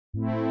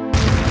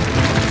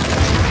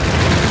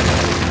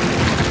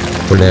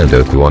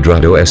Fernando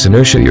Cuadrado S.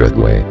 inertia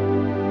earthquake.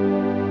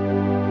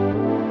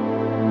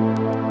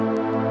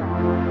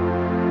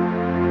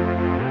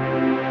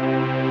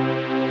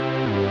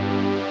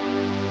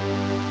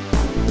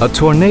 A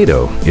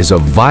tornado is a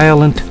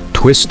violent,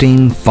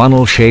 twisting,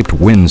 funnel-shaped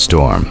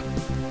windstorm.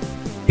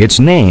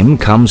 Its name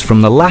comes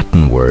from the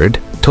Latin word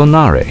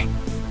tonare,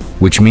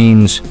 which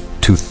means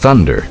to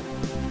thunder.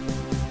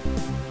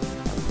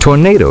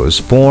 Tornadoes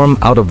form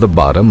out of the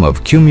bottom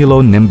of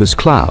cumulonimbus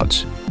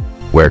clouds,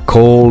 where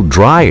cold,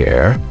 dry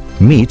air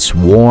meets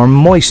warm,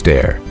 moist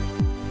air.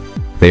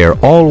 They are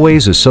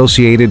always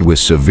associated with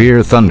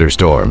severe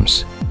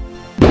thunderstorms.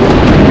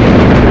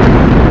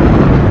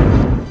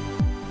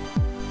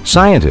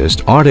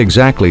 Scientists aren't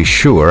exactly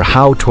sure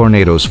how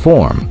tornadoes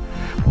form,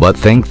 but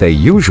think they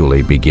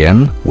usually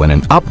begin when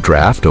an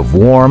updraft of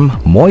warm,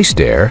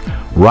 moist air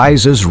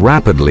rises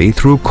rapidly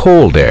through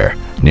cold air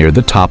near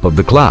the top of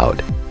the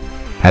cloud.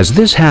 As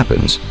this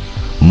happens,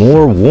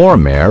 more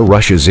warm air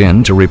rushes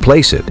in to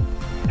replace it,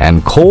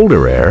 and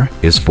colder air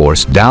is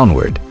forced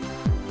downward.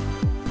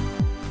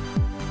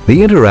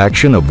 The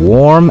interaction of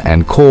warm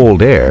and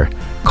cold air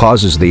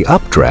causes the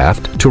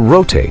updraft to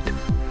rotate,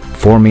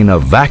 forming a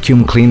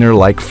vacuum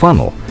cleaner-like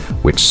funnel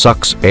which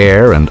sucks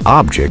air and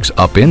objects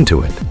up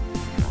into it.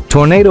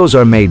 Tornadoes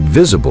are made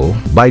visible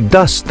by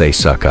dust they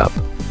suck up,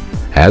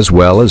 as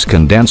well as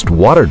condensed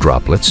water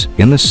droplets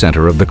in the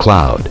center of the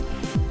cloud.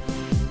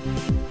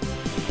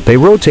 They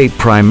rotate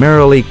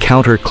primarily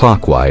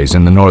counterclockwise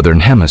in the northern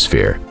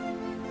hemisphere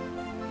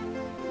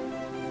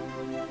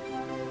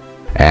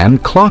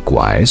and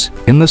clockwise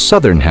in the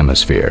southern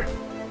hemisphere.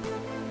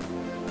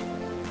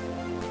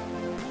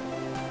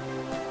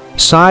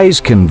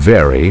 Size can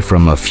vary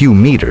from a few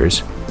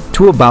meters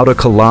to about a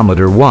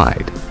kilometer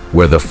wide,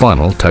 where the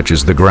funnel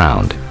touches the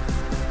ground.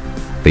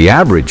 The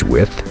average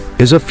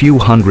width is a few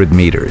hundred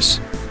meters.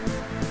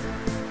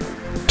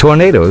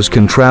 Tornadoes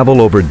can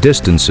travel over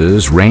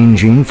distances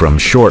ranging from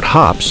short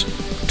hops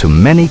to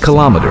many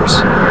kilometers.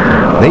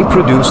 They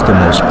produce the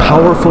most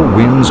powerful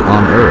winds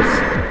on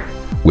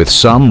Earth, with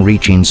some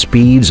reaching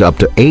speeds up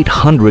to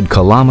 800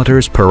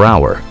 kilometers per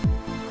hour.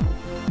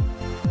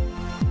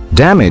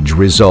 Damage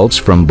results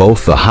from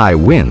both the high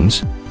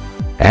winds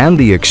and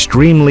the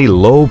extremely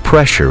low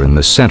pressure in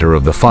the center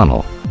of the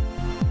funnel.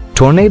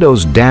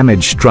 Tornadoes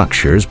damage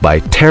structures by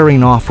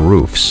tearing off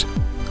roofs,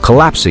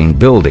 collapsing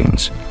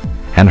buildings,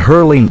 and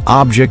hurling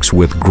objects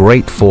with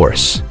great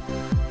force.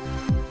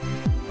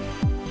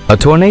 A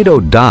tornado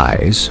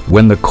dies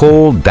when the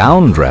cold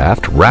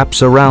downdraft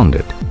wraps around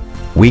it,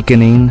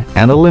 weakening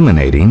and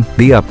eliminating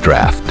the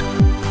updraft.